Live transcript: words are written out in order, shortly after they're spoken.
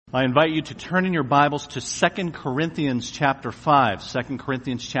I invite you to turn in your Bibles to 2 Corinthians chapter 5. 2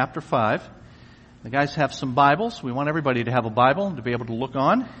 Corinthians chapter 5. The guys have some Bibles. We want everybody to have a Bible and to be able to look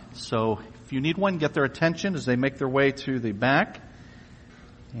on. So if you need one, get their attention as they make their way to the back.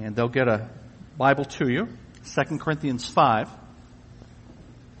 And they'll get a Bible to you. 2 Corinthians 5.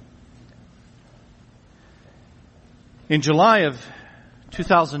 In July of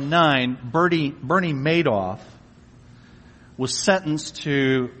 2009, Bernie Madoff was sentenced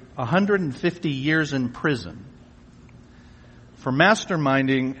to 150 years in prison for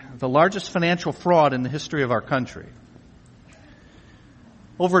masterminding the largest financial fraud in the history of our country.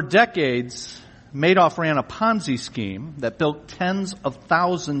 Over decades, Madoff ran a Ponzi scheme that built tens of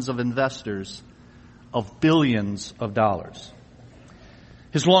thousands of investors of billions of dollars.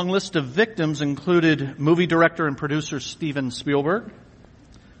 His long list of victims included movie director and producer Steven Spielberg,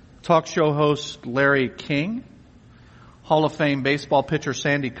 talk show host Larry King, Hall of Fame baseball pitcher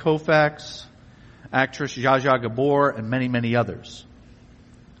Sandy Koufax, actress Zsa Zsa Gabor, and many, many others.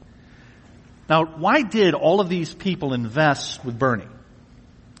 Now, why did all of these people invest with Bernie?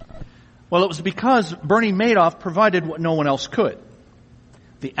 Well, it was because Bernie Madoff provided what no one else could: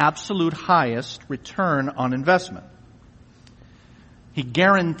 the absolute highest return on investment. He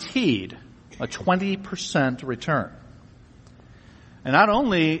guaranteed a 20% return. And not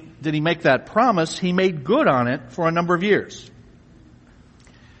only did he make that promise, he made good on it for a number of years.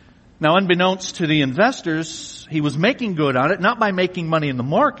 Now, unbeknownst to the investors, he was making good on it, not by making money in the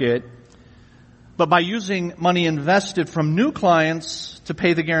market, but by using money invested from new clients to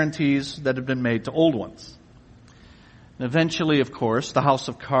pay the guarantees that had been made to old ones. And eventually, of course, the house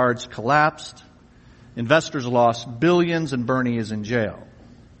of cards collapsed, investors lost billions, and Bernie is in jail.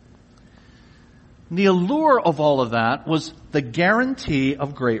 The allure of all of that was the guarantee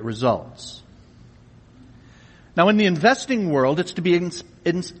of great results. Now, in the investing world, it's to be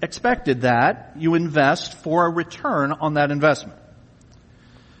expected that you invest for a return on that investment.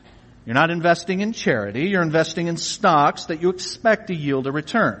 You're not investing in charity, you're investing in stocks that you expect to yield a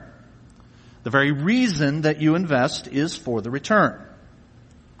return. The very reason that you invest is for the return.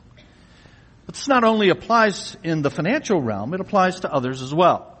 But this not only applies in the financial realm, it applies to others as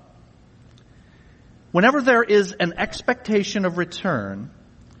well. Whenever there is an expectation of return,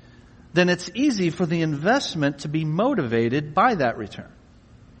 then it's easy for the investment to be motivated by that return.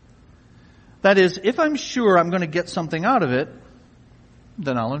 That is, if I'm sure I'm going to get something out of it,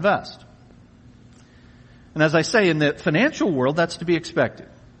 then I'll invest. And as I say, in the financial world, that's to be expected.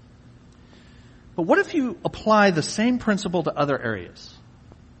 But what if you apply the same principle to other areas,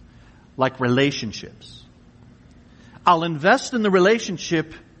 like relationships? I'll invest in the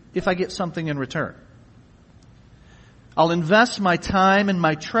relationship if I get something in return. I'll invest my time and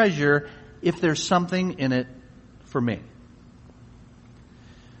my treasure if there's something in it for me.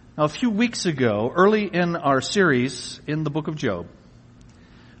 Now, a few weeks ago, early in our series in the book of Job,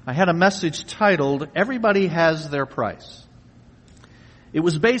 I had a message titled, "Everybody Has Their Price." It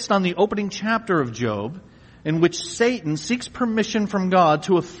was based on the opening chapter of Job, in which Satan seeks permission from God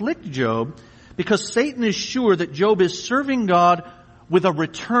to afflict Job because Satan is sure that Job is serving God with a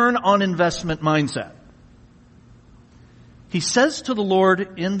return on investment mindset. He says to the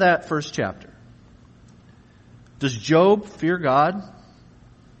Lord in that first chapter, "Does Job fear God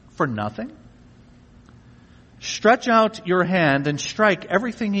for nothing? Stretch out your hand and strike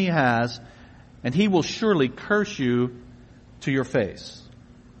everything he has, and he will surely curse you to your face."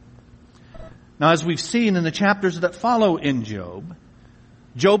 Now, as we've seen in the chapters that follow in Job,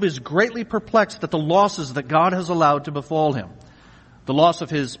 Job is greatly perplexed at the losses that God has allowed to befall him. The loss of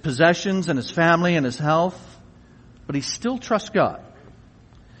his possessions and his family and his health. But he still trusts God.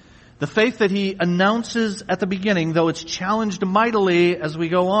 The faith that he announces at the beginning, though it's challenged mightily as we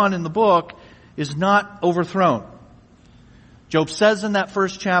go on in the book, is not overthrown. Job says in that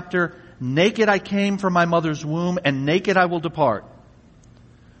first chapter, "Naked I came from my mother's womb, and naked I will depart.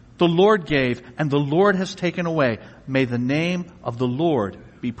 The Lord gave, and the Lord has taken away. May the name of the Lord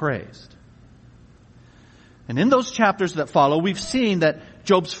be praised." And in those chapters that follow, we've seen that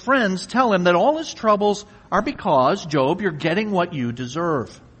Job's friends tell him that all his troubles are because, Job, you're getting what you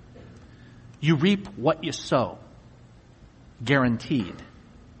deserve. You reap what you sow. Guaranteed.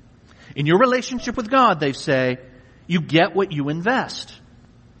 In your relationship with God, they say, you get what you invest.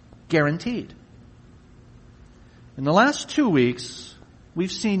 Guaranteed. In the last 2 weeks,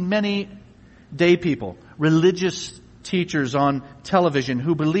 we've seen many day people, religious teachers on television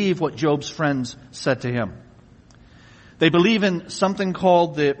who believe what Job's friends said to him. They believe in something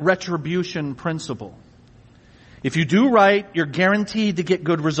called the retribution principle. If you do right, you're guaranteed to get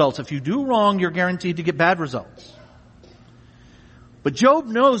good results. If you do wrong, you're guaranteed to get bad results. But Job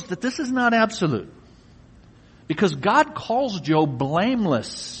knows that this is not absolute, because God calls Job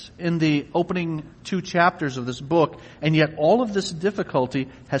blameless in the opening 2 chapters of this book, and yet all of this difficulty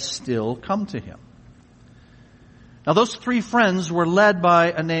has still come to him. Now, those 3 friends were led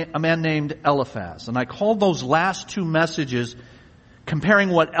by a man named Eliphaz, and I called those last 2 messages, comparing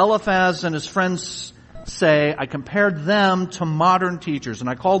what Eliphaz and his friends say, I compared them to modern teachers, and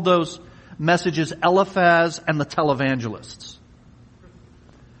I called those messages Eliphaz and the televangelists.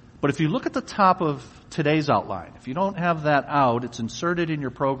 But if you look at the top of today's outline, if you don't have that out, it's inserted in your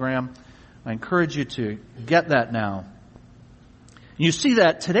program. I encourage you to get that now. You see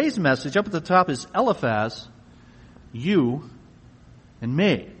that today's message up at the top is Eliphaz, you, and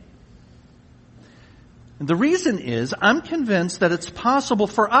me. And the reason is, I'm convinced that it's possible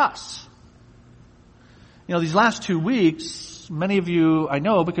for us. You know, these last 2 weeks, many of you, I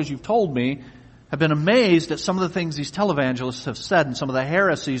know because you've told me, have been amazed at some of the things these televangelists have said and some of the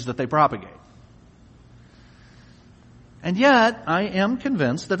heresies that they propagate. And yet, I am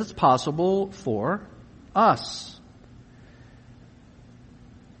convinced that it's possible for us.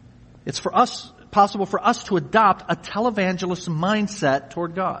 It's possible for us to adopt a televangelist mindset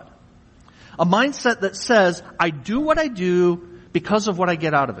toward God. A mindset that says, I do what I do because of what I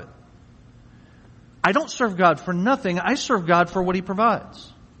get out of it. I don't serve God for nothing. I serve God for what He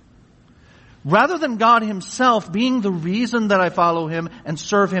provides. Rather than God Himself being the reason that I follow Him and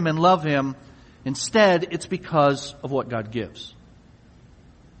serve Him and love Him, instead it's because of what God gives.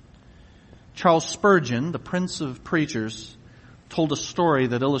 Charles Spurgeon, the Prince of Preachers, told a story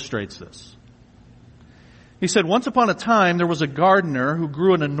that illustrates this. He said, once upon a time there was a gardener who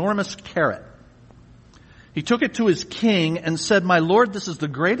grew an enormous carrot. He took it to his king and said, my lord, this is the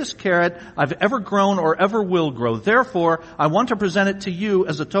greatest carrot I've ever grown or ever will grow. Therefore, I want to present it to you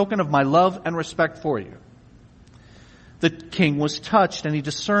as a token of my love and respect for you. The king was touched and he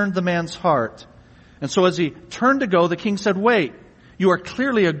discerned the man's heart. And so as he turned to go, the king said, wait, you are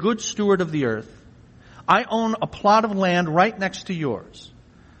clearly a good steward of the earth. I own a plot of land right next to yours.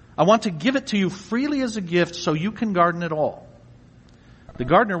 I want to give it to you freely as a gift so you can garden it all. The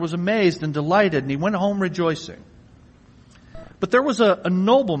gardener was amazed and delighted, and he went home rejoicing. But there was a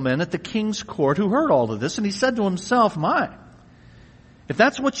nobleman at the king's court who heard all of this, and he said to himself, my, if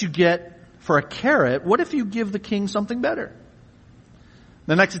that's what you get for a carrot, what if you give the king something better?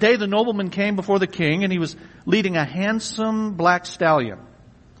 The next day the nobleman came before the king, and he was leading a handsome black stallion.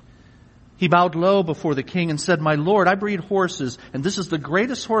 He bowed low before the king and said, my lord, I breed horses, and this is the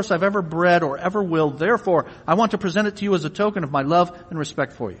greatest horse I've ever bred or ever will. Therefore, I want to present it to you as a token of my love and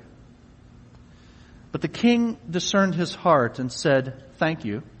respect for you. But the king discerned his heart and said, thank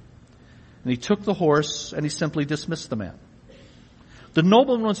you. And he took the horse and he simply dismissed the man. The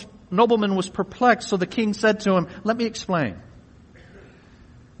nobleman was perplexed, so the king said to him, let me explain.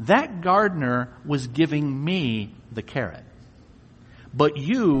 That gardener was giving me the carrot, but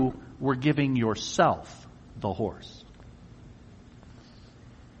you were giving yourself the horse.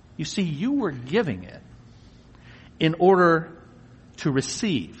 You see, you were giving it in order to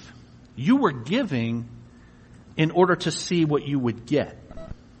receive. You were giving in order to see what you would get.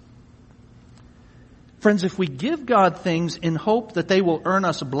 Friends, if we give God things in hope that they will earn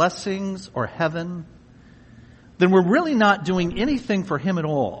us blessings or heaven, then we're really not doing anything for Him at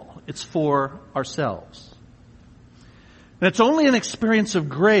all. It's for ourselves. And it's only an experience of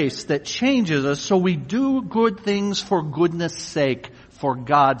grace that changes us so we do good things for goodness sake, for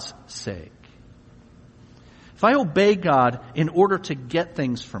God's sake. If I obey God in order to get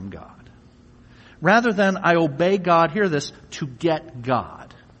things from God, rather than I obey God, hear this, to get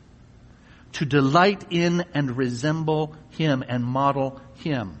God, to delight in and resemble Him and model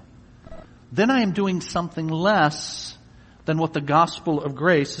Him, then I am doing something less than what the gospel of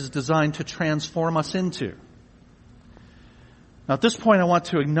grace is designed to transform us into. Now, at this point, I want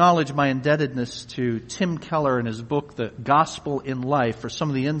to acknowledge my indebtedness to Tim Keller in his book, The Gospel in Life, for some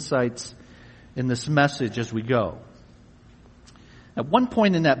of the insights in this message as we go. At one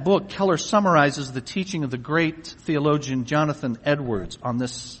point in that book, Keller summarizes the teaching of the great theologian Jonathan Edwards on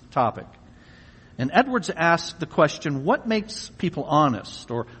this topic. And Edwards asked the question, what makes people honest,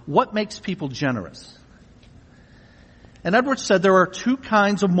 or what makes people generous? And Edwards said there are 2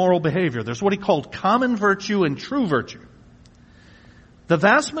 kinds of moral behavior. There's what he called common virtue and true virtue. The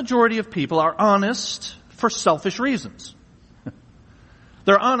vast majority of people are honest for selfish reasons.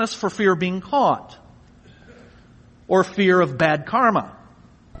 They're honest for fear of being caught or fear of bad karma.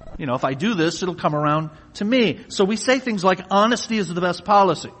 You know, if I do this, it'll come around to me. So we say things like honesty is the best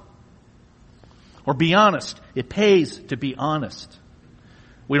policy. Or be honest. It pays to be honest.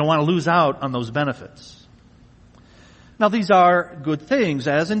 We don't want to lose out on those benefits. Now these are good things,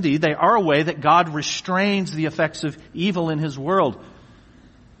 as indeed they are a way that God restrains the effects of evil in His world.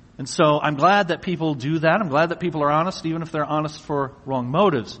 And so I'm glad that people do that. I'm glad that people are honest, even if they're honest for wrong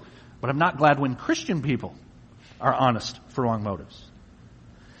motives. But I'm not glad when Christian people are honest for wrong motives.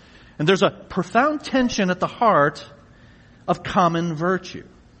 And there's a profound tension at the heart of common virtue.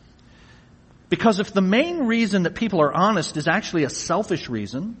 Because if the main reason that people are honest is actually a selfish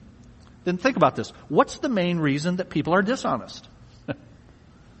reason, then think about this. What's the main reason that people are dishonest? Well,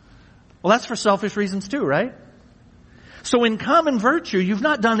 that's for selfish reasons too, right? So in common virtue, you've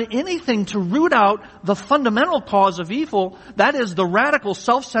not done anything to root out the fundamental cause of evil, that is the radical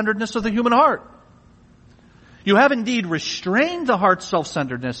self-centeredness of the human heart. You have indeed restrained the heart's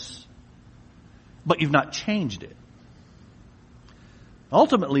self-centeredness, but you've not changed it.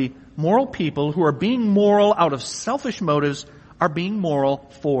 Ultimately, moral people who are being moral out of selfish motives are being moral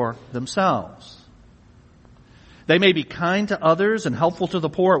for themselves. They may be kind to others and helpful to the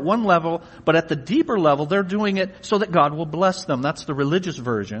poor at one level, but at the deeper level, they're doing it so that God will bless them. That's the religious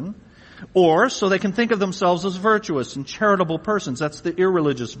version. Or so they can think of themselves as virtuous and charitable persons. That's the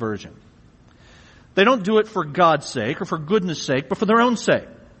irreligious version. They don't do it for God's sake or for goodness sake, but for their own sake.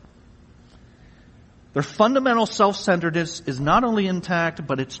 Their fundamental self-centeredness is not only intact,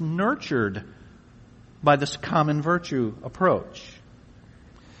 but it's nurtured by this common virtue approach.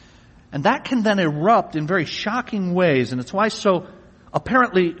 And that can then erupt in very shocking ways, and it's why so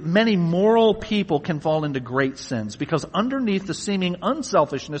apparently many moral people can fall into great sins, because underneath the seeming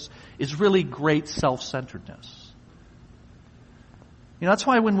unselfishness is really great self-centeredness. You know, that's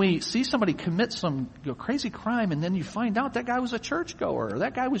why when we see somebody commit some crazy crime and then you find out that guy was a churchgoer, or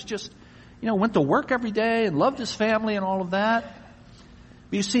that guy was just, went to work every day and loved his family and all of that.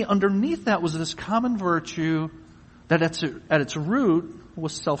 But you see, underneath that was this common virtue that at its root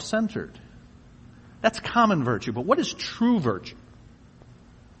was self-centered. That's common virtue. But what is true virtue?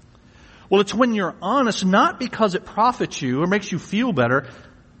 Well, it's when you're honest, not because it profits you or makes you feel better,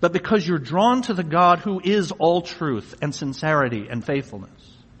 but because you're drawn to the God who is all truth and sincerity and faithfulness.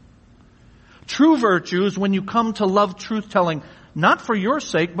 True virtue is when you come to love truth-telling, not for your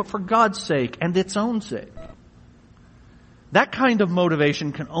sake, but for God's sake and its own sake. That kind of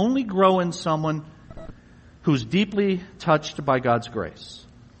motivation can only grow in someone who's deeply touched by God's grace.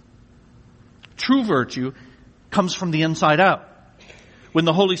 True virtue comes from the inside out. When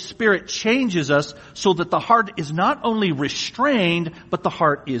the Holy Spirit changes us so that the heart is not only restrained, but the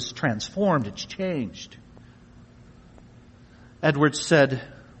heart is transformed. It's changed. Edwards said,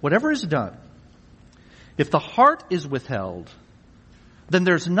 whatever is done, if the heart is withheld, then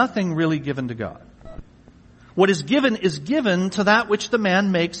there's nothing really given to God. What is given to that which the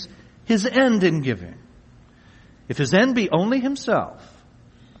man makes his end in giving. If his end be only himself,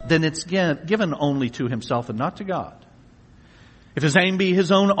 then it's given only to himself and not to God. If his aim be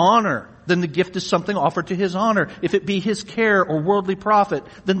his own honor, then the gift is something offered to his honor. If it be his care or worldly profit,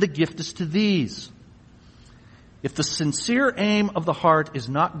 then the gift is to these. If the sincere aim of the heart is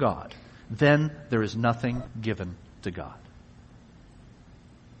not God, then there is nothing given to God.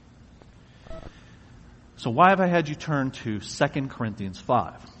 So why have I had you turn to 2 Corinthians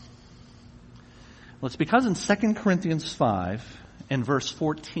 5? Well, it's because in 2 Corinthians 5 and verse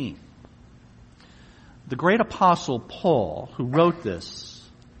 14, the great apostle Paul, who wrote this,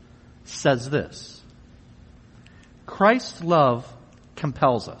 says this: Christ's love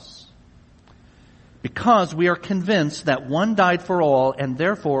compels us, because we are convinced that one died for all, and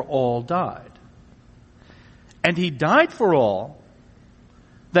therefore all died. And he died for all,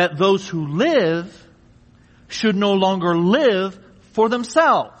 that those who live should no longer live for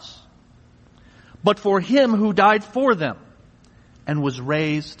themselves, but for him who died for them and was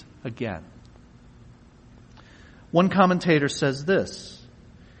raised again. One commentator says this: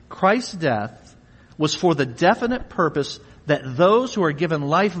 Christ's death was for the definite purpose that those who are given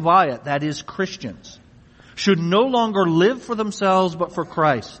life via it, that is Christians, should no longer live for themselves but for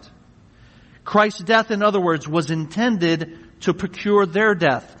Christ. Christ's death, in other words, was intended to procure their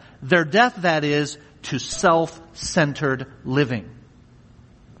death, that is, to self-centered living.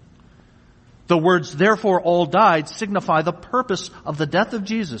 The words, therefore all died, signify the purpose of the death of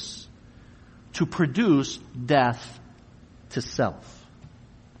Jesus, to produce death to self.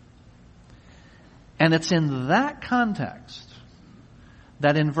 And it's in that context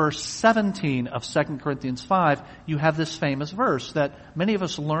that in verse 17 of 2 Corinthians 5, you have this famous verse that many of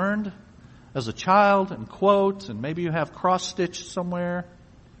us learned as a child and quote, and maybe you have cross-stitched somewhere.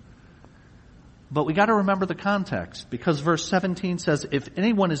 But we got to remember the context, because verse 17 says, if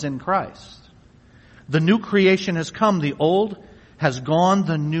anyone is in Christ, the new creation has come, the old has gone,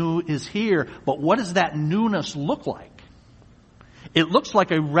 the new is here. But what does that newness look like? It looks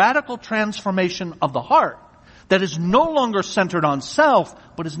like a radical transformation of the heart that is no longer centered on self,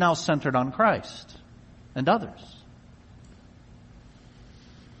 but is now centered on Christ and others.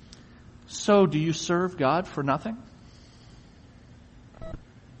 So, do you serve God for nothing?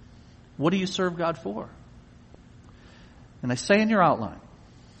 What do you serve God for? And I say in your outline,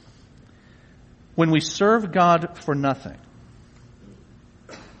 when we serve God for nothing,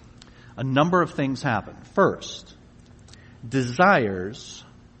 a number of things happen. First, desires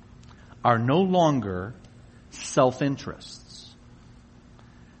are no longer self-interests.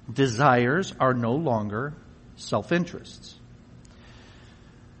 Desires are no longer self-interests.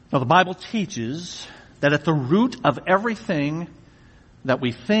 Now, the Bible teaches that at the root of everything that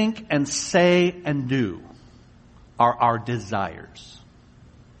we think and say and do are our desires.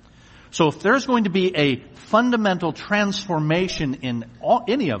 So if there's going to be a fundamental transformation in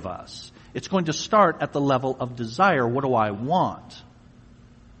any of us, it's going to start at the level of desire. What do I want?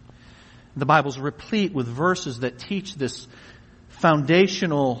 The Bible's replete with verses that teach this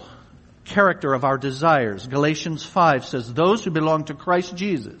foundational character of our desires. Galatians 5 says, those who belong to Christ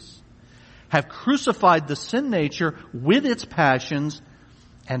Jesus have crucified the sin nature with its passions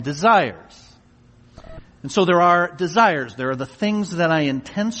and desires. And so there are desires. There are the things that I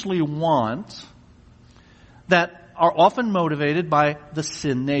intensely want that are often motivated by the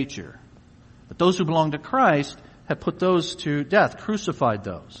sin nature. But those who belong to Christ have put those to death, crucified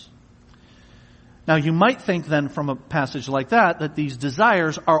those. Now you might think then from a passage like that these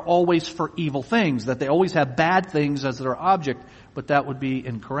desires are always for evil things, that they always have bad things as their object, but that would be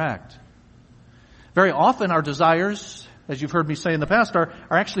incorrect. Very often our desires, as you've heard me say in the past, are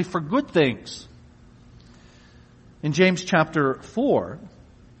actually for good things. In James chapter 4,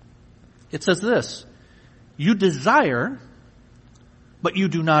 it says this, you desire, but you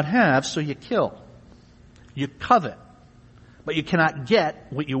do not have, so you kill. You covet, but you cannot get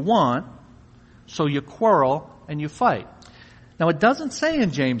what you want, so you quarrel and you fight. Now it doesn't say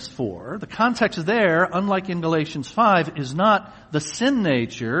in James 4, the context there, unlike in Galatians 5, is not the sin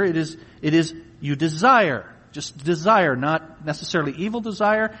nature, it is you desire. Just desire, not necessarily evil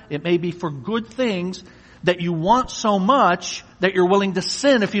desire. It may be for good things that you want so much that you're willing to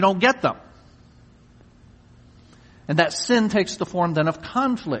sin if you don't get them. And that sin takes the form then of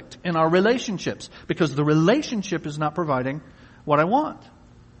conflict in our relationships because the relationship is not providing what I want.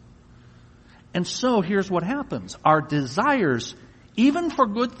 And so here's what happens. Our desires, even for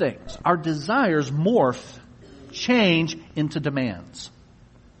good things, our desires morph, change into demands.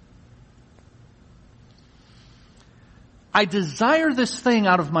 I desire this thing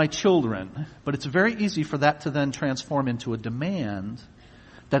out of my children, but it's very easy for that to then transform into a demand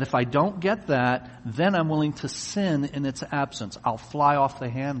that if I don't get that, then I'm willing to sin in its absence. I'll fly off the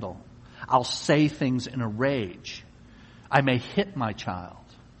handle. I'll say things in a rage. I may hit my child.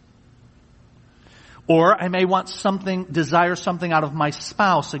 Or I may want something, desire something out of my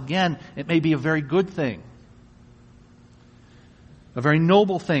spouse. Again, it may be a very good thing. A very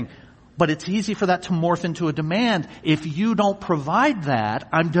noble thing. But it's easy for that to morph into a demand. If you don't provide that,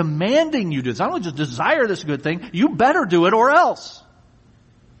 I'm demanding you do this. I don't just desire this good thing. You better do it or else.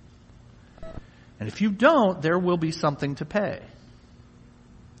 And if you don't, there will be something to pay.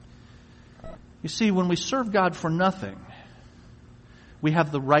 You see, when we serve God for nothing, we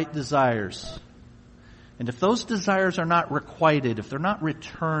have the right desires. And if those desires are not requited, if they're not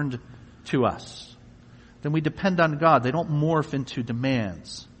returned to us, then we depend on God. They don't morph into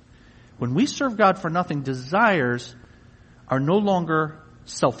demands. When we serve God for nothing, desires are no longer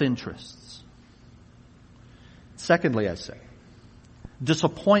self-interests. Secondly, I say,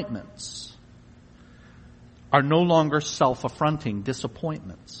 disappointments are no longer self-affronting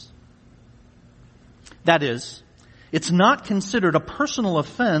disappointments. That is, it's not considered a personal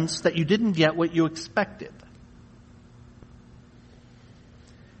offense that you didn't get what you expected.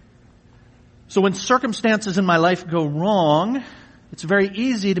 So when circumstances in my life go wrong, it's very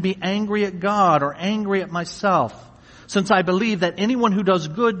easy to be angry at God or angry at myself, since I believe that anyone who does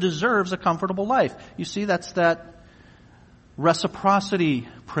good deserves a comfortable life. You see, that's that reciprocity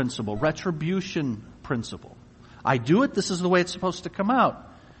principle, retribution principle. I do it, this is the way it's supposed to come out.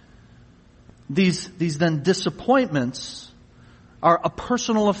 These then disappointments are a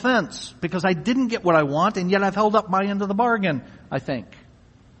personal offense because I didn't get what I want and yet I've held up my end of the bargain, I think.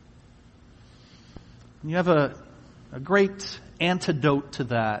 You have a great antidote to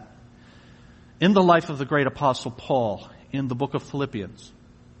that in the life of the great apostle Paul in the book of Philippians,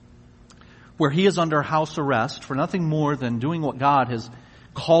 where he is under house arrest for nothing more than doing what God has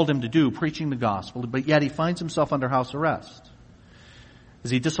called him to do, preaching the gospel, but yet he finds himself under house arrest.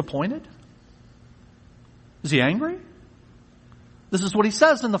 Is he disappointed? Is he angry? This is what he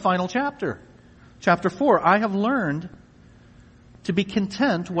says in the final chapter. Chapter 4, I have learned to be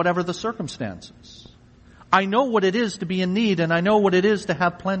content whatever the circumstances. I know what it is to be in need, and I know what it is to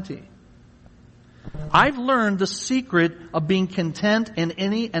have plenty. I've learned the secret of being content in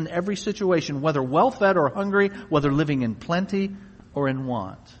any and every situation, whether well-fed or hungry, whether living in plenty or in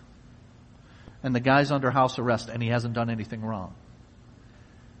want. And the guy's under house arrest, and he hasn't done anything wrong.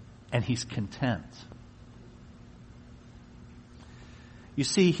 And he's content. You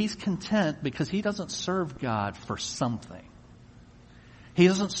see, he's content because he doesn't serve God for something. He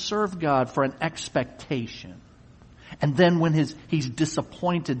doesn't serve God for an expectation. And then when he's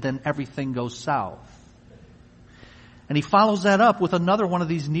disappointed, then everything goes south. And he follows that up with another one of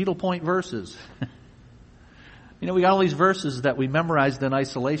these needlepoint verses. You know, we got all these verses that we memorized in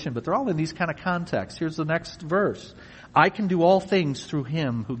isolation, but they're all in these kind of contexts. Here's the next verse. I can do all things through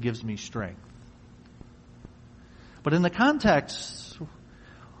him who gives me strength. But in the context,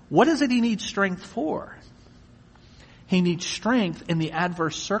 what is it he needs strength for? He needs strength in the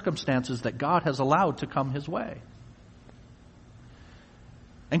adverse circumstances that God has allowed to come his way.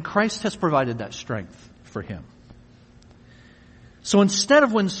 And Christ has provided that strength for him. So instead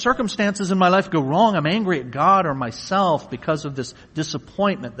of when circumstances in my life go wrong, I'm angry at God or myself because of this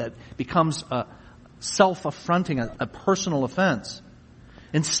disappointment that becomes a self-affronting, a personal offense.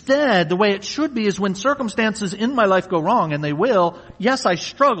 Instead, the way it should be is when circumstances in my life go wrong, and they will, yes, I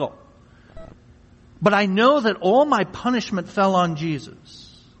struggle. But I know that all my punishment fell on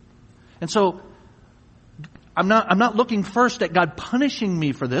Jesus. And so, I'm not looking first at God punishing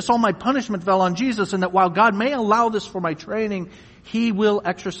me for this. All my punishment fell on Jesus, and that while God may allow this for my training, he will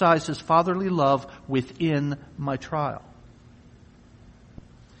exercise his fatherly love within my trial.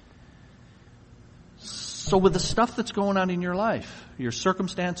 So with the stuff that's going on in your life, your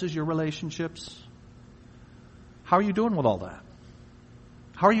circumstances, your relationships, how are you doing with all that?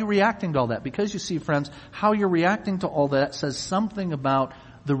 How are you reacting to all that? Because you see, friends, how you're reacting to all that says something about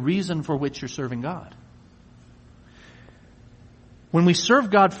the reason for which you're serving God. When we serve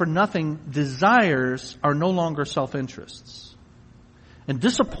God for nothing, desires are no longer self-interests. And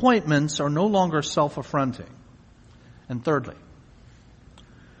disappointments are no longer self-affronting. And thirdly,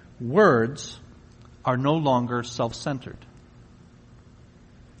 words are no longer self-centered.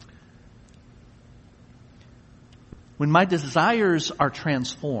 When my desires are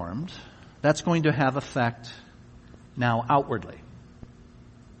transformed, that's going to have effect now outwardly.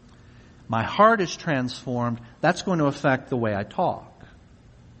 My heart is transformed, that's going to affect the way I talk.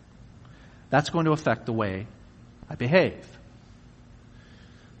 That's going to affect the way I behave.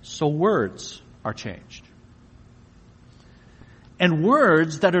 So words are changed. And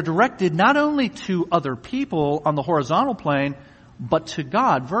words that are directed not only to other people on the horizontal plane, but to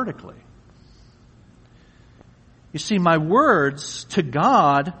God vertically. You see, my words to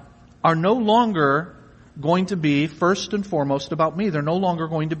God are no longer going to be first and foremost about me. They're no longer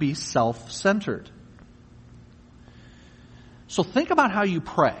going to be self-centered. So think about how you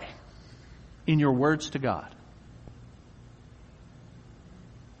pray in your words to God.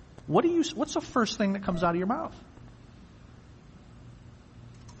 What's the first thing that comes out of your mouth?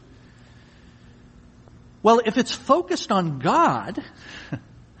 Well, if it's focused on God,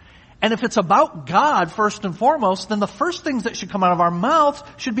 and if it's about God first and foremost, then the first things that should come out of our mouth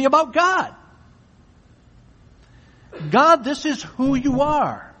should be about God. God, this is who you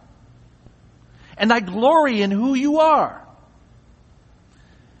are. And I glory in who you are.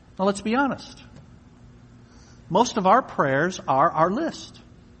 Now let's be honest. Most of our prayers are our list.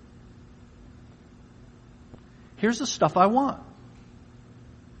 Here's the stuff I want.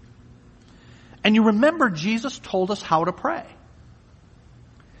 And you remember Jesus told us how to pray.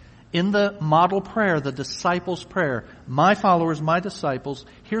 In the model prayer, the disciples' prayer, my followers, my disciples,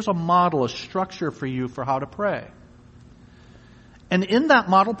 here's a model, a structure for you for how to pray. And in that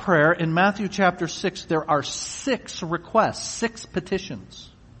model prayer, in Matthew chapter 6, there are 6 requests, 6 petitions.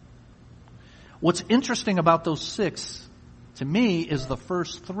 What's interesting about those 6, to me, is the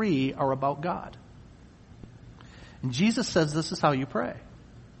first 3 are about God. And Jesus says this is how you pray.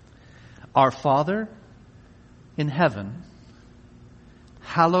 Our Father in heaven,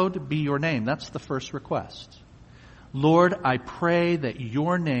 hallowed be your name. That's the first request. Lord, I pray that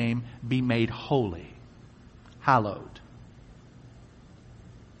your name be made holy, hallowed.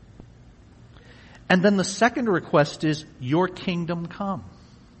 And then the second request is, your kingdom come.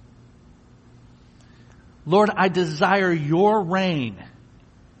 Lord, I desire your reign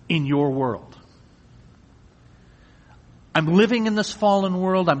in your world. I'm living in this fallen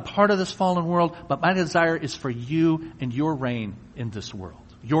world. I'm part of this fallen world. But my desire is for you and your reign in this world.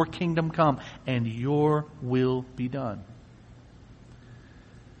 Your kingdom come and your will be done.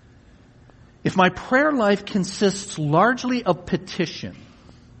 If my prayer life consists largely of petition,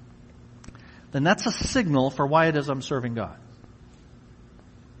 then that's a signal for why it is I'm serving God.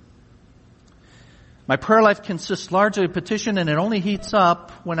 My prayer life consists largely of petition, and it only heats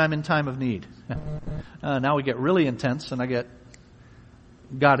up when I'm in time of need. Now we get really intense, and I get,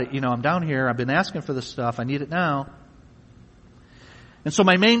 God, I'm down here, I've been asking for this stuff, I need it now. And so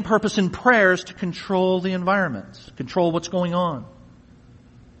my main purpose in prayer is to control the environment, control what's going on.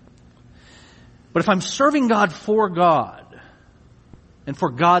 But if I'm serving God for God, and for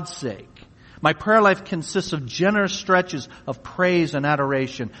God's sake, my prayer life consists of generous stretches of praise and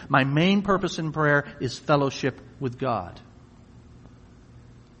adoration. My main purpose in prayer is fellowship with God.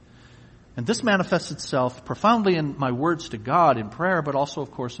 And this manifests itself profoundly in my words to God in prayer, but also, of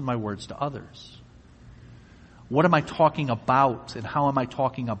course, in my words to others. What am I talking about, and how am I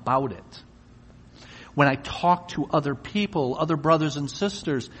talking about it? When I talk to other people, other brothers and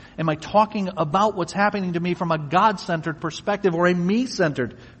sisters, am I talking about what's happening to me from a God-centered perspective or a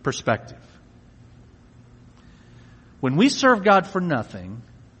me-centered perspective? When we serve God for nothing,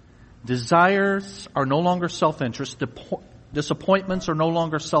 desires are no longer self-interest, disappointments are no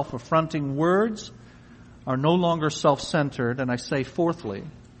longer self-affronting, words are no longer self-centered, and I say fourthly,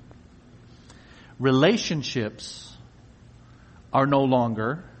 relationships are no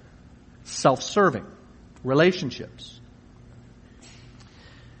longer self-serving. Relationships.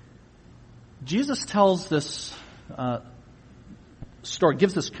 Jesus tells this story,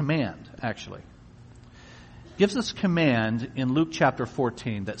 gives this command, actually. Gives this command in Luke chapter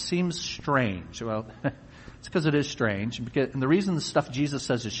 14 that seems strange. Well, it's because it is strange. And the reason the stuff Jesus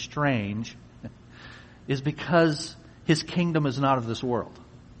says is strange is because His kingdom is not of this world.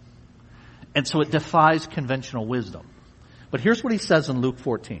 And so it defies conventional wisdom. But here's what He says in Luke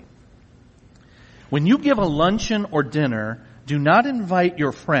 14. When you give a luncheon or dinner, do not invite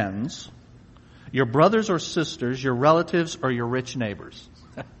your friends, your brothers or sisters, your relatives, or your rich neighbors.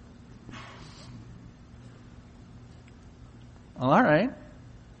 Well, all right.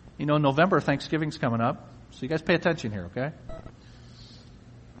 November, Thanksgiving's coming up. So you guys pay attention here, okay?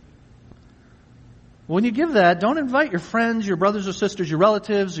 When you give that, don't invite your friends, your brothers or sisters, your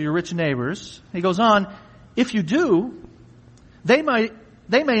relatives, or your rich neighbors. He goes on, if you do, they may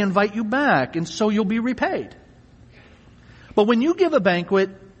invite you back, and so you'll be repaid. But when you give a banquet,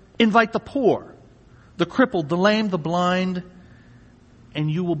 invite the poor, the crippled, the lame, the blind,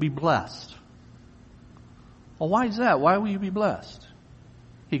 and you will be blessed. Well, why is that? Why will you be blessed?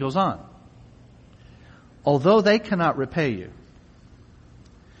 He goes on. Although they cannot repay you,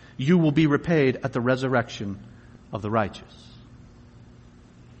 you will be repaid at the resurrection of the righteous.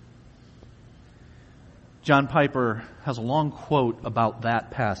 John Piper has a long quote about that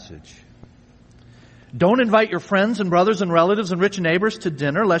passage. Don't invite your friends and brothers and relatives and rich neighbors to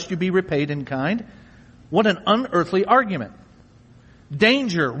dinner lest you be repaid in kind. What an unearthly argument.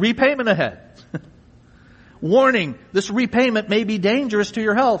 Danger, repayment ahead. Warning, this repayment may be dangerous to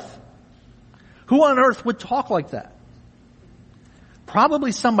your health. Who on earth would talk like that?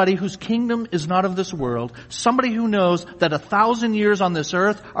 Probably somebody whose kingdom is not of this world. Somebody who knows that 1,000 years on this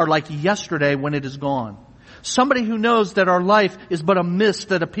earth are like yesterday when it is gone. Somebody who knows that our life is but a mist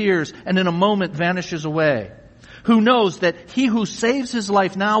that appears and in a moment vanishes away. Who knows that he who saves his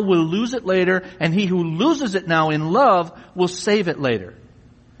life now will lose it later, and he who loses it now in love will save it later.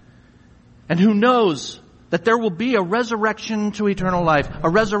 And who knows that there will be a resurrection to eternal life, a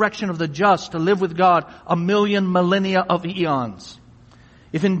resurrection of the just to live with God 1,000,000 millennia of eons.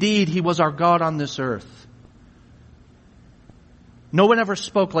 If indeed He was our God on this earth. No one ever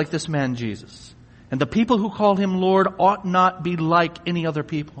spoke like this man Jesus. And the people who call Him Lord ought not be like any other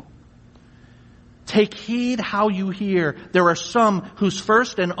people. Take heed how you hear. There are some whose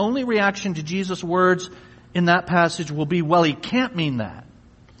first and only reaction to Jesus' words in that passage will be, well, He can't mean that.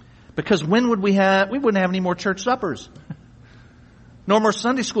 Because when would we wouldn't have any more church suppers. No more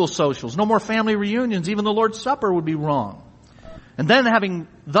Sunday school socials. No more family reunions. Even the Lord's Supper would be wrong. And then having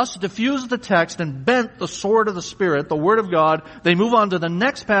thus diffused the text and bent the sword of the Spirit, the Word of God, they move on to the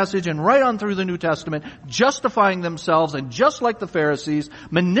next passage and right on through the New Testament, justifying themselves and just like the Pharisees,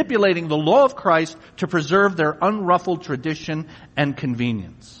 manipulating the law of Christ to preserve their unruffled tradition and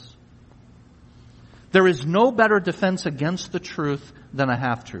convenience. There is no better defense against the truth than a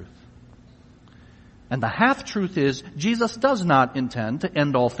half-truth. And the half-truth is, Jesus does not intend to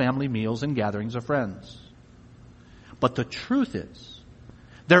end all family meals and gatherings of friends. But the truth is,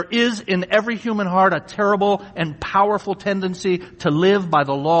 there is in every human heart a terrible and powerful tendency to live by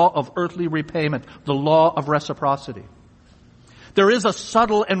the law of earthly repayment, the law of reciprocity. There is a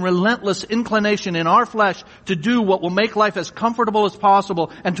subtle and relentless inclination in our flesh to do what will make life as comfortable as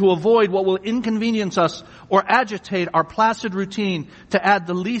possible and to avoid what will inconvenience us or agitate our placid routine, to add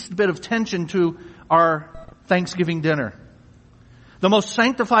the least bit of tension to our Thanksgiving dinner. The most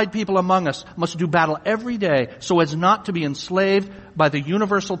sanctified people among us must do battle every day so as not to be enslaved by the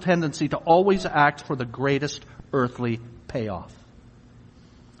universal tendency to always act for the greatest earthly payoff.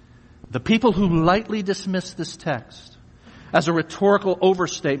 The people who lightly dismiss this text as a rhetorical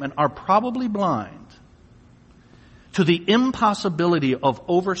overstatement are probably blind to the impossibility of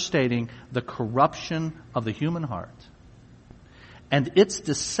overstating the corruption of the human heart and its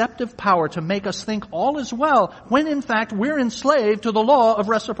deceptive power to make us think all is well when in fact we're enslaved to the law of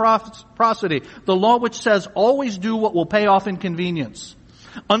reciprocity, the law which says always do what will pay off inconvenience,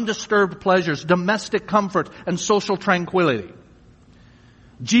 undisturbed pleasures, domestic comfort, and social tranquility.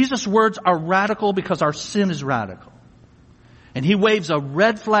 Jesus' words are radical because our sin is radical. And he waves a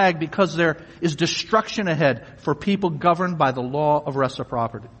red flag because there is destruction ahead for people governed by the law of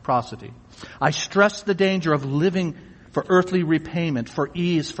reciprocity. I stress the danger of living for earthly repayment, for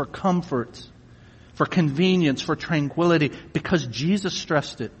ease, for comfort, for convenience, for tranquility, because Jesus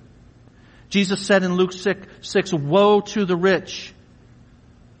stressed it. Jesus said in Luke 6, "Woe to the rich,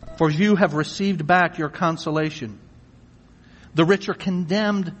 for you have received back your consolation." The rich are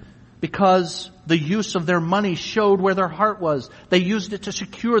condemned because the use of their money showed where their heart was. They used it to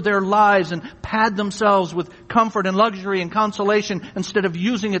secure their lives and pad themselves with comfort and luxury and consolation instead of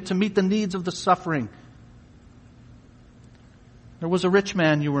using it to meet the needs of the suffering. There was a rich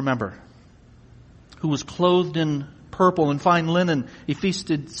man, you remember, who was clothed in purple and fine linen. He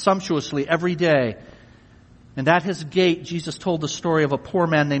feasted sumptuously every day. And at his gate, Jesus told the story of a poor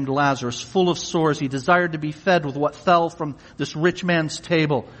man named Lazarus, full of sores. He desired to be fed with what fell from this rich man's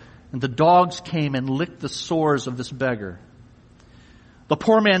table. And the dogs came and licked the sores of this beggar. The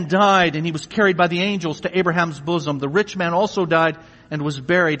poor man died, and he was carried by the angels to Abraham's bosom. The rich man also died and was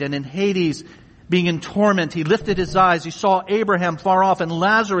buried. And in Hades, being in torment, he lifted his eyes. He saw Abraham far off and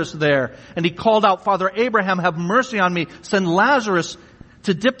Lazarus there. And he called out, "Father Abraham, have mercy on me. Send Lazarus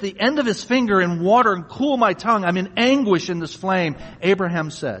to dip the end of his finger in water and cool my tongue. I'm in anguish in this flame."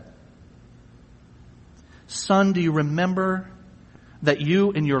 Abraham said, "Son, do you remember that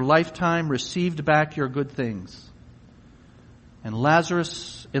you in your lifetime received back your good things, and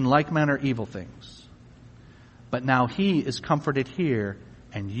Lazarus in like manner evil things? But now he is comforted here,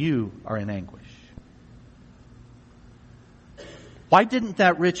 and you are in anguish." Why didn't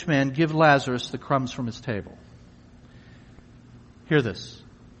that rich man give Lazarus the crumbs from his table? Hear this.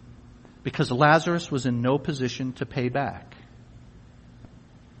 Because Lazarus was in no position to pay back.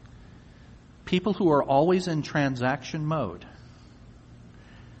 People who are always in transaction mode.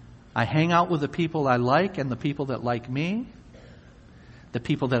 I hang out with the people I like and the people that like me. The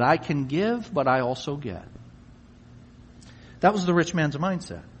people that I can give, but I also get. That was the rich man's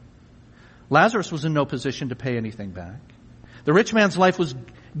mindset. Lazarus was in no position to pay anything back. The rich man's life was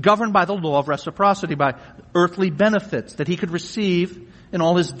governed by the law of reciprocity, by earthly benefits that he could receive in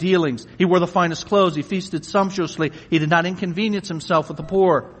all his dealings. He wore the finest clothes. He feasted sumptuously. He did not inconvenience himself with the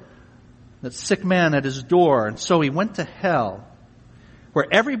poor, that sick man at his door. And so he went to hell, where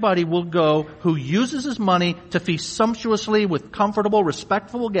everybody will go who uses his money to feast sumptuously with comfortable,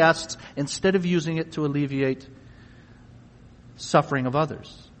 respectful guests instead of using it to alleviate suffering of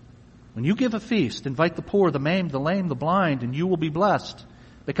others. When you give a feast, invite the poor, the maimed, the lame, the blind, and you will be blessed,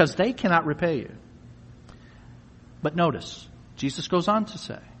 because they cannot repay you. But notice, Jesus goes on to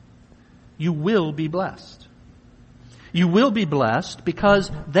say, you will be blessed. You will be blessed because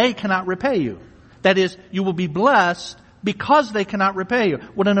they cannot repay you. That is, you will be blessed because they cannot repay you.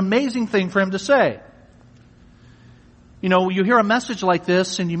 What an amazing thing for him to say. You know, you hear a message like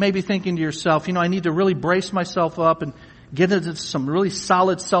this and you may be thinking to yourself, I need to really brace myself up and get into some really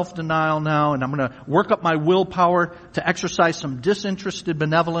solid self-denial now, and I'm going to work up my willpower to exercise some disinterested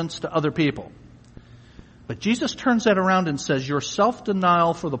benevolence to other people. But Jesus turns that around and says, your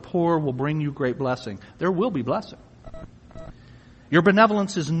self-denial for the poor will bring you great blessing. There will be blessing. Your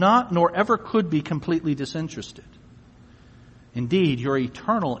benevolence is not, nor ever could be, completely disinterested. Indeed, your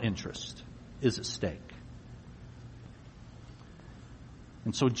eternal interest is at stake.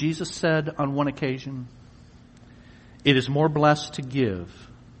 And so Jesus said on one occasion, it is more blessed to give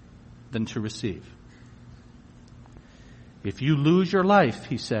than to receive. If you lose your life,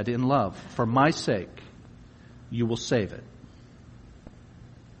 he said, in love, for my sake, you will save it.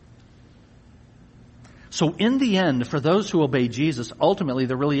 So in the end, for those who obey Jesus, ultimately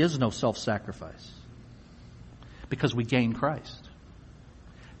there really is no self-sacrifice. Because we gain Christ.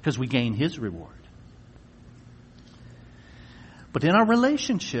 Because we gain his reward. But in our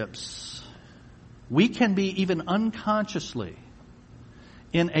relationships, we can be even unconsciously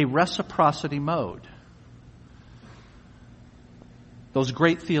in a reciprocity mode. Those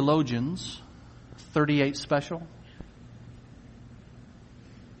great theologians, 38 Special,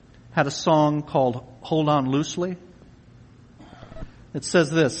 had a song called Hold On Loosely. It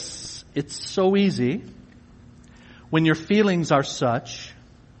says this: it's so easy when your feelings are such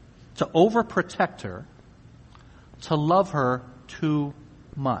to overprotect her, to love her too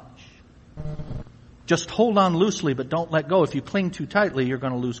much. Just hold on loosely, but don't let go. If you cling too tightly, you're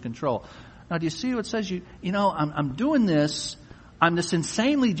going to lose control. Now, do you see what it says? I'm doing this. I'm this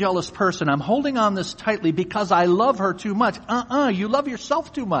insanely jealous person. I'm holding on this tightly because I love her too much. You love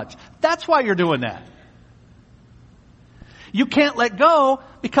yourself too much. That's why you're doing that. You can't let go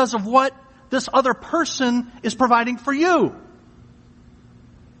because of what this other person is providing for you.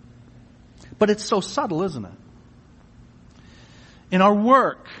 But it's so subtle, isn't it? In our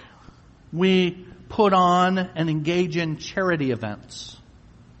work, we put on and engage in charity events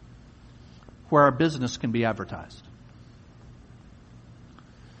where our business can be advertised.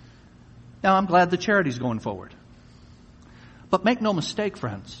 Now, I'm glad the charity's going forward. But make no mistake,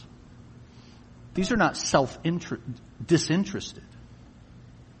 friends, these are not disinterested.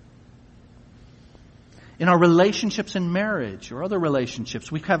 In our relationships in marriage or other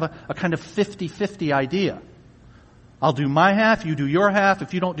relationships, we have a kind of 50-50 idea. I'll do my half, you do your half.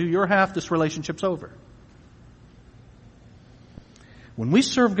 If you don't do your half, this relationship's over. When we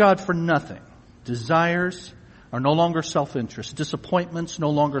serve God for nothing, desires are no longer self-interest, disappointments no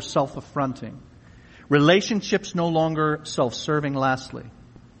longer self-affronting, relationships no longer self-serving. Lastly,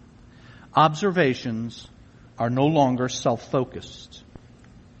 observations are no longer self-focused.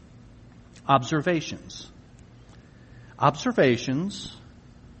 Observations,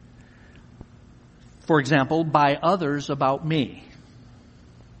 for example, by others about me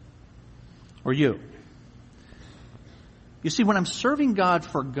or you. You see, when I'm serving God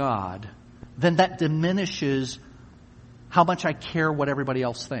for God, then that diminishes how much I care what everybody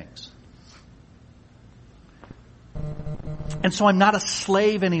else thinks. And so I'm not a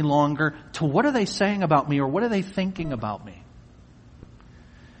slave any longer to what are they saying about me or what are they thinking about me.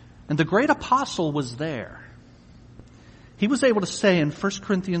 And the great apostle was there. He was able to say in 1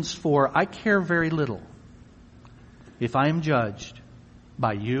 Corinthians 4, I care very little if I am judged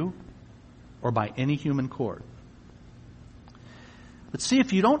by you or by any human court. But see,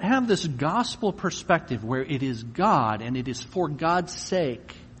 if you don't have this gospel perspective where it is God and it is for God's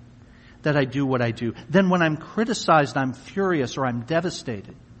sake that I do what I do, then when I'm criticized, I'm furious or I'm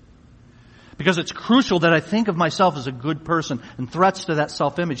devastated. Because it's crucial that I think of myself as a good person, and threats to that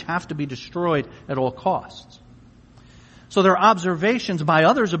self-image have to be destroyed at all costs. So there are observations by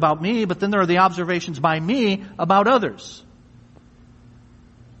others about me, but then there are the observations by me about others.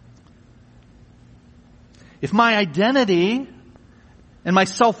 If my identity and my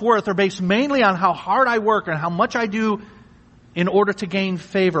self-worth are based mainly on how hard I work and how much I do in order to gain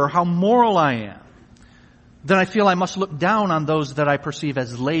favor, how moral I am, then I feel I must look down on those that I perceive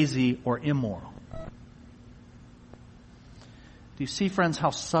as lazy or immoral. Do you see, friends,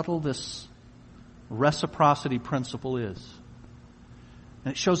 how subtle this reciprocity principle is?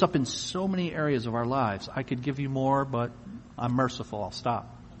 And it shows up in so many areas of our lives. I could give you more, but I'm merciful. I'll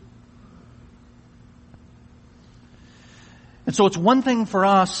stop. And so it's one thing for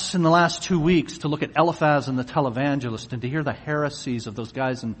us in the last 2 weeks to look at Eliphaz and the televangelist and to hear the heresies of those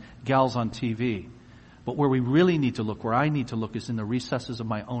guys and gals on TV. But where we really need to look, where I need to look, is in the recesses of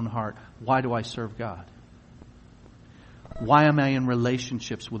my own heart. Why do I serve God? Why am I in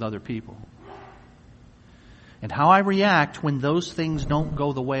relationships with other people? And how I react when those things don't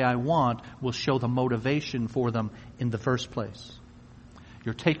go the way I want will show the motivation for them in the first place.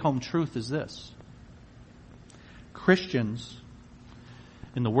 Your take-home truth is this. Christians,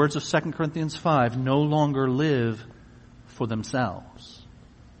 in the words of 2 Corinthians 5, no longer live for themselves.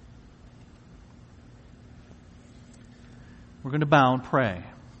 We're going to bow and pray.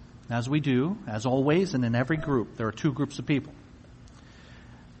 As we do, as always, and in every group, there are two groups of people.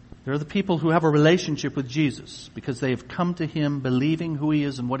 There are the people who have a relationship with Jesus because they have come to Him believing who He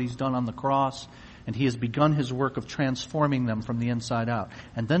is and what He's done on the cross, and He has begun His work of transforming them from the inside out.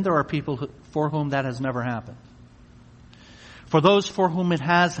 And then there are people for whom that has never happened. For those for whom it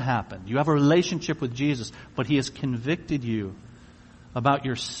has happened, you have a relationship with Jesus, but He has convicted you about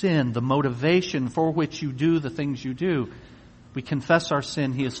your sin, the motivation for which you do the things you do. We confess our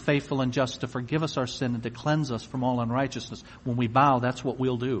sin. He is faithful and just to forgive us our sin and to cleanse us from all unrighteousness. When we bow, that's what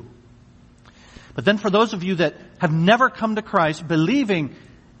we'll do. But then for those of you that have never come to Christ, believing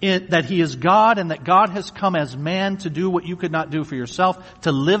that He is God and that God has come as man to do what you could not do for yourself,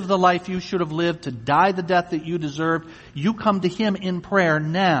 to live the life you should have lived, to die the death that you deserved. You come to Him in prayer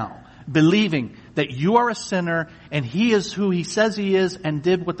now, believing that you are a sinner and He is who He says He is and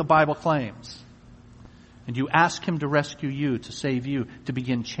did what the Bible claims. And you ask Him to rescue you, to save you, to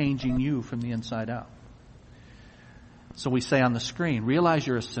begin changing you from the inside out. So we say on the screen, realize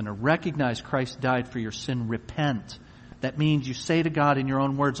you're a sinner. Recognize Christ died for your sin. Repent. That means you say to God in your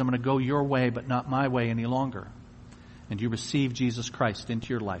own words, I'm going to go your way, but not my way any longer. And you receive Jesus Christ into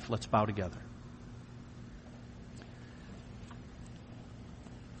your life. Let's bow together.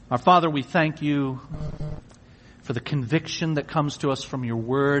 Our Father, we thank you for the conviction that comes to us from your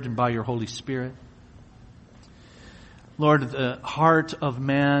word and by your Holy Spirit. Lord, the heart of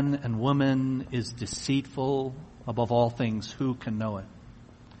man and woman is deceitful above all things. Who can know it?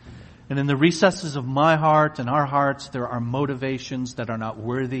 And in the recesses of my heart and our hearts, there are motivations that are not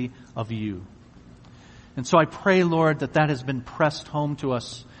worthy of you. And so I pray, Lord, that has been pressed home to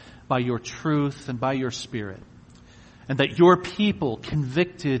us by your truth and by your Spirit. And that your people,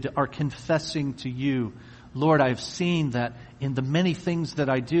 convicted, are confessing to you, Lord, I have seen that in the many things that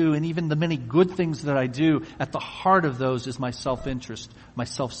I do, and even the many good things that I do, at the heart of those is my self-interest, my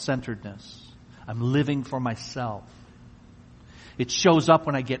self-centeredness. I'm living for myself. It shows up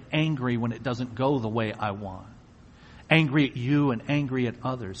when I get angry when it doesn't go the way I want. Angry at you and angry at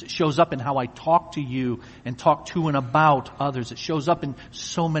others. It shows up in how I talk to you and talk to and about others. It shows up in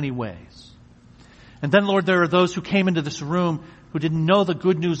so many ways. And then, Lord, there are those who came into this room who didn't know the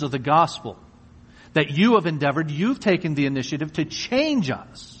good news of the gospel. That you have endeavored, you've taken the initiative to change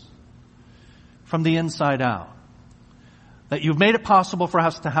us from the inside out. That you've made it possible for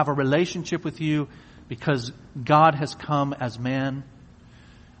us to have a relationship with you because God has come as man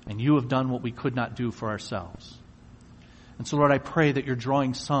and you have done what we could not do for ourselves. And so, Lord, I pray that you're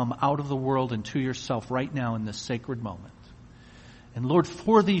drawing some out of the world and to yourself right now in this sacred moment. And Lord,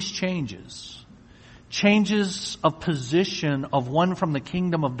 for these changes of position of one from the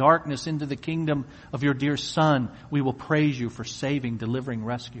kingdom of darkness into the kingdom of your dear Son, we will praise you for saving, delivering,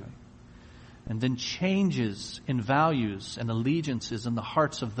 rescuing. And then changes in values and allegiances in the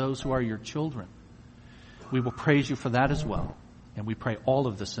hearts of those who are your children. We will praise you for that as well. And we pray all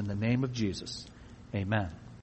of this in the name of Jesus. Amen.